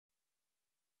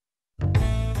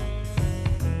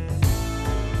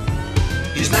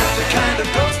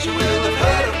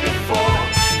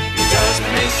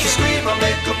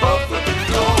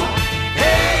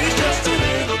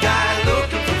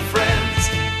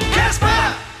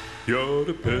your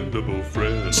dependable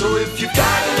friend. So if you've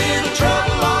got a little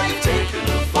trouble or you've taken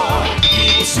a fall,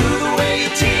 he will soothe away your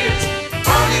tears.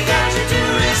 All you got to do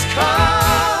is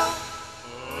call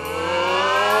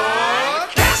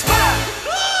Casper!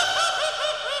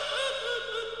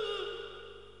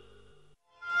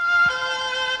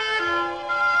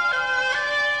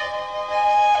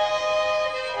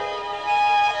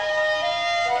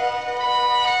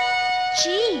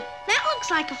 Gee, that looks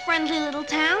like a friendly little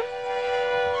town.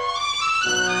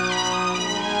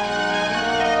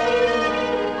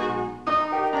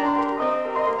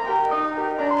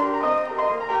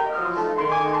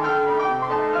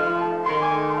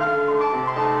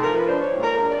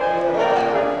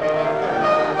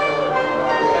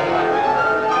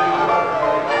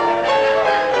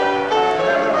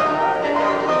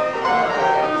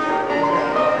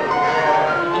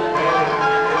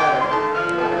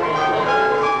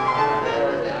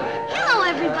 Hello,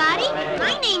 everybody.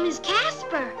 My name is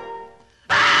Casper.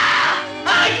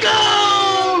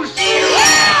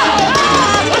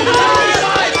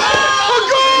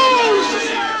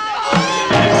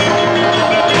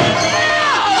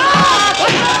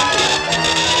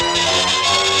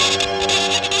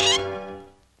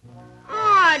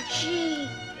 Aw, gee.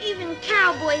 Even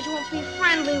cowboys won't be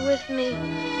friendly with me.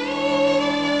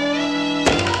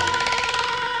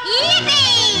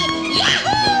 Yippee!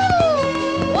 Yahoo!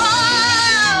 Whoa!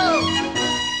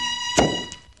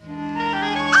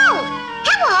 Oh,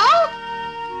 hello!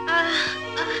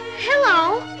 Hello.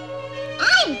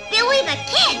 I'm Billy the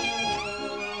Kid.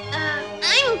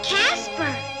 I'm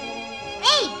Casper.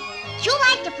 Hey, would you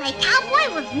like to play cowboy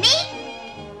with me?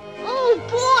 Oh,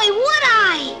 boy, would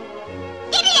I!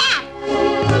 Giddy up!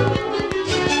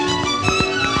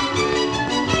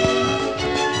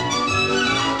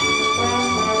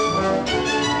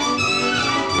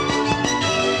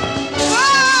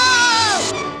 Whoa!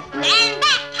 Stand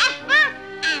back, Casper,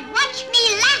 and watch me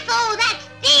lasso that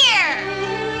steer!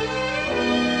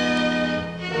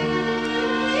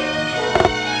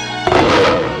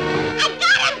 I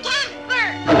got him, Casper!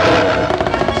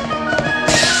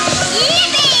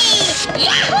 Easy!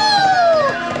 Yahoo!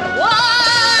 Whoa!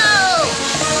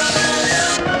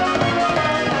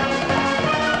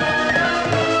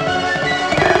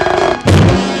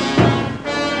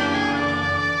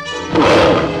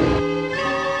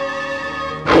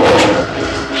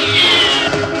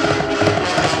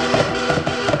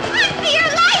 Run for your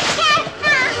life,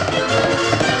 Casper!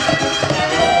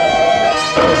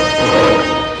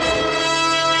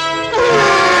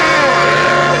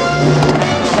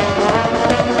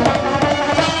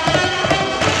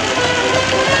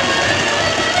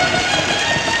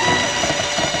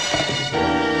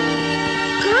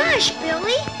 Gosh,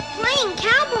 Billy, playing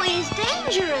cowboy is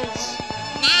dangerous.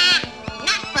 Nah,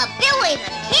 not for Billy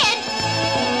the Kid.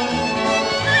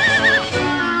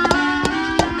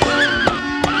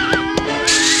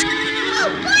 Oh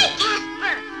boy,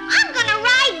 Casper! I'm gonna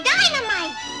ride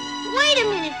dynamite! Wait a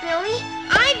minute, Billy.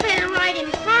 I'd better ride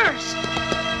him first.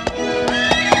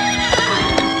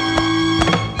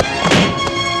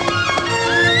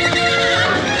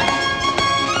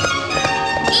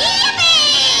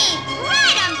 Yippee!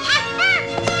 Ride 'em, Casper!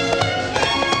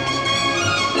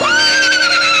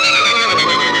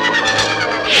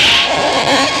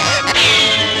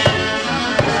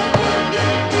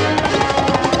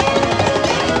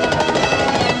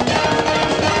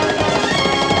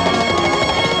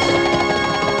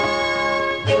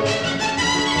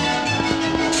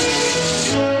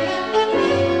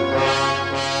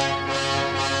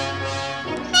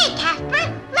 Say, Casper,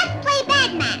 let's play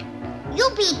bad man.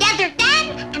 You'll be Desert Dan,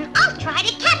 and I'll try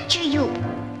to capture you.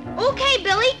 Okay,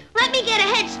 Billy, let me get a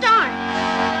head start.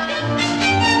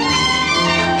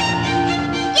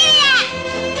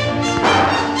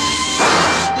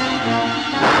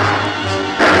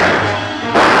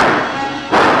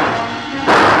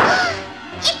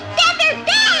 It's Desert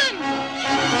Dan!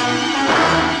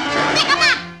 Pick him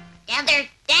up, Desert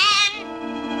Dan!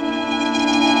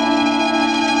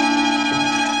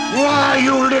 Why,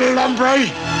 you little hombre!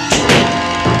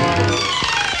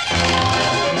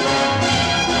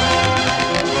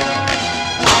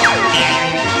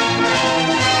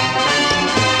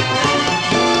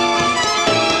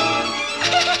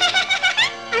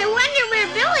 I wonder where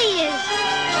Billy is.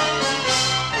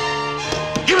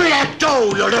 Give me that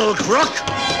dough, you little crook!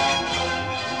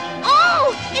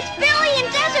 Oh, it's Billy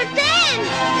and Desert Dan.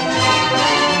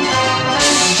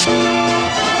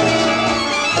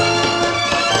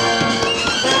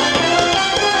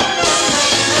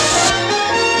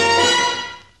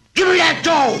 Give me that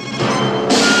dough!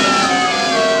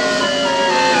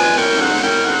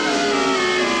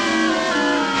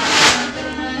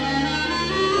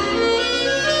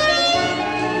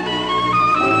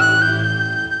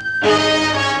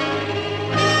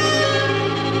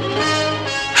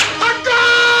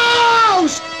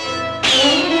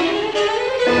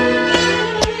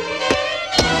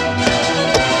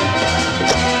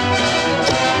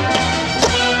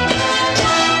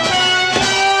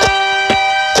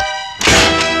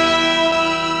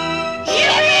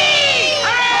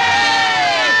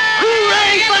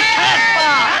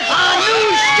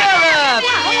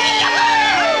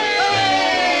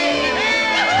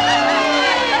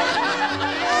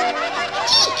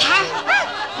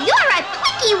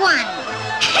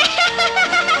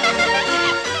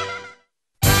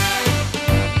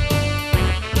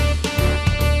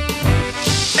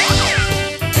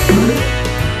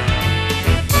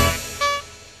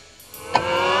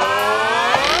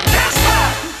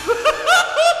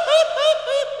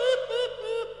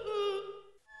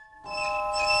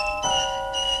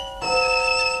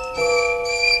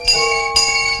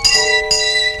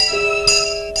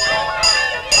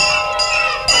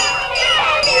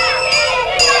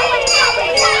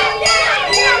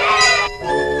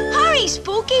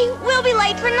 Spooky. We'll be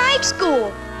late for night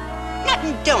school.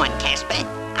 Nothing doing, Casper.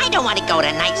 I don't want to go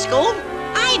to night school.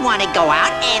 I want to go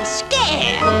out and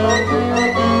scare.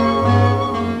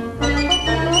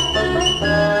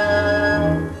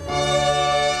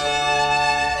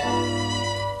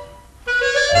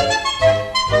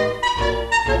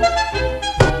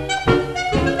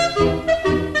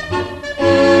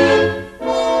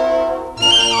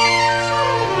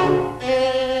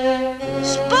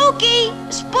 Spooky!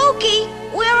 Spooky!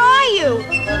 Where are you?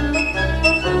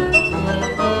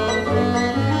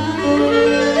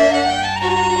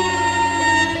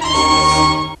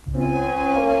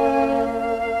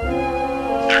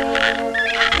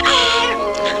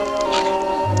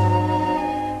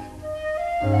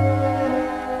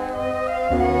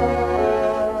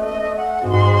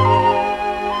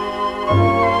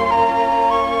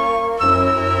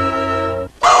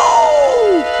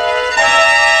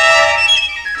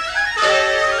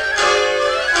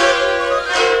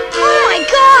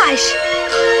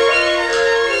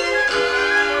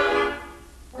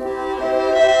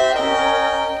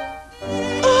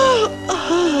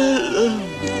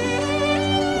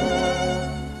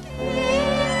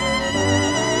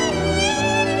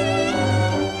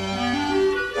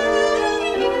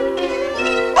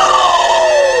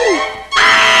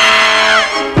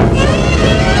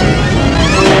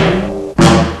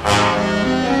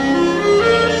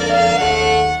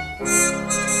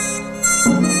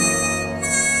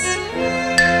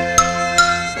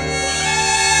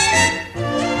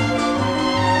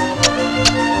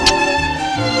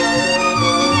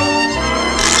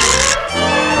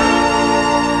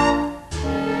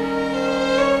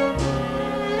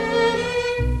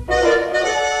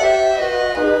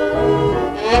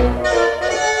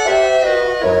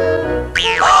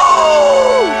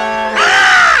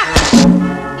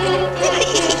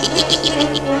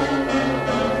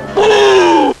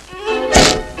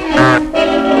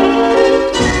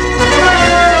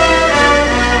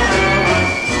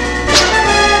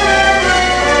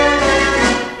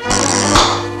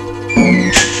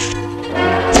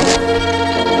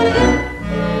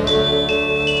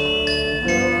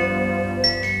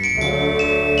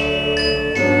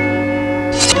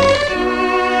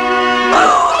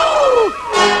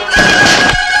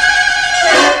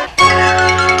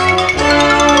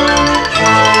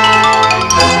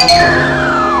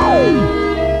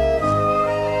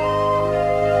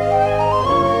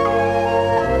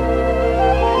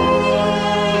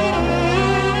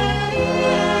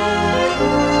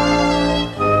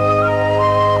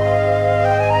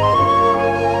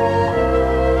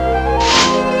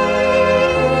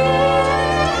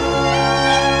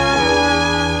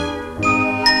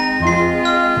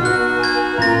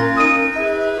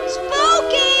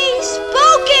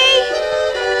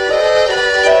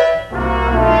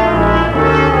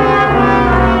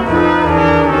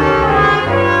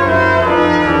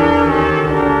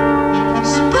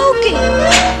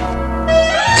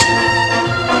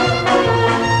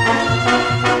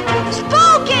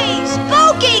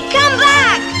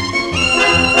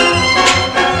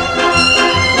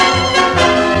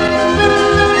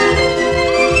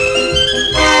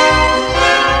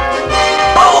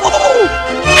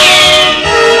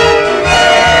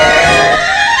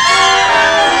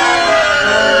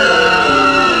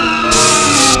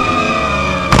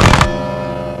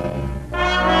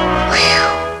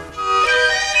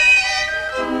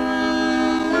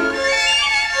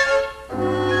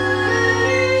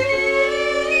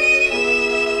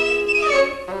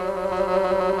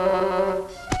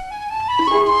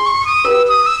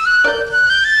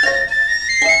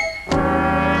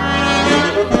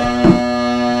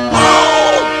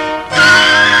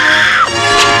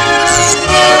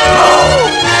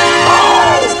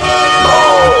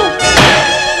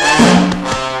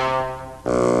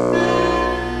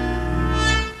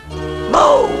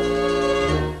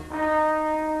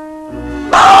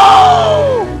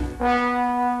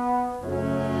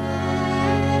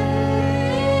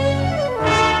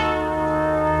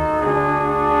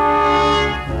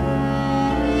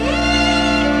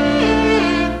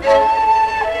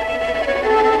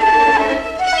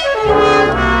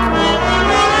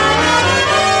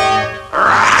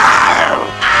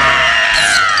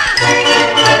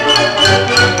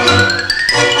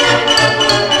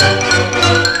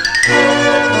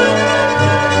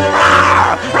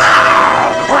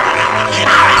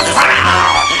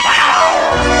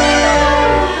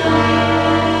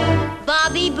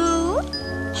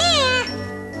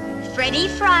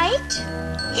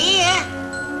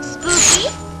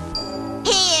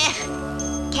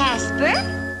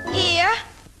 Here.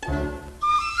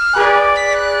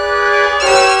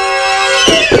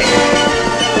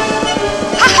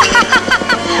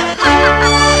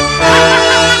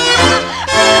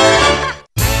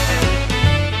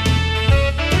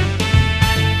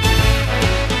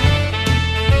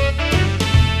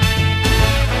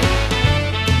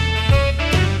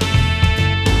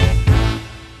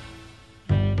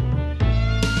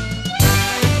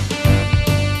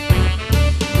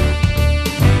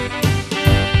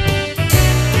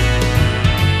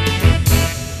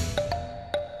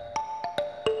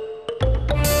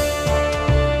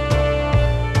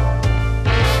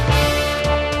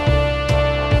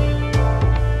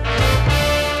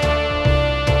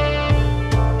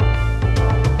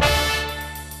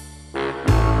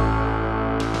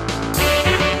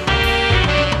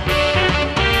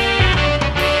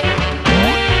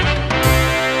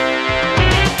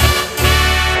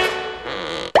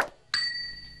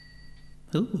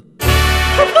 Ooh.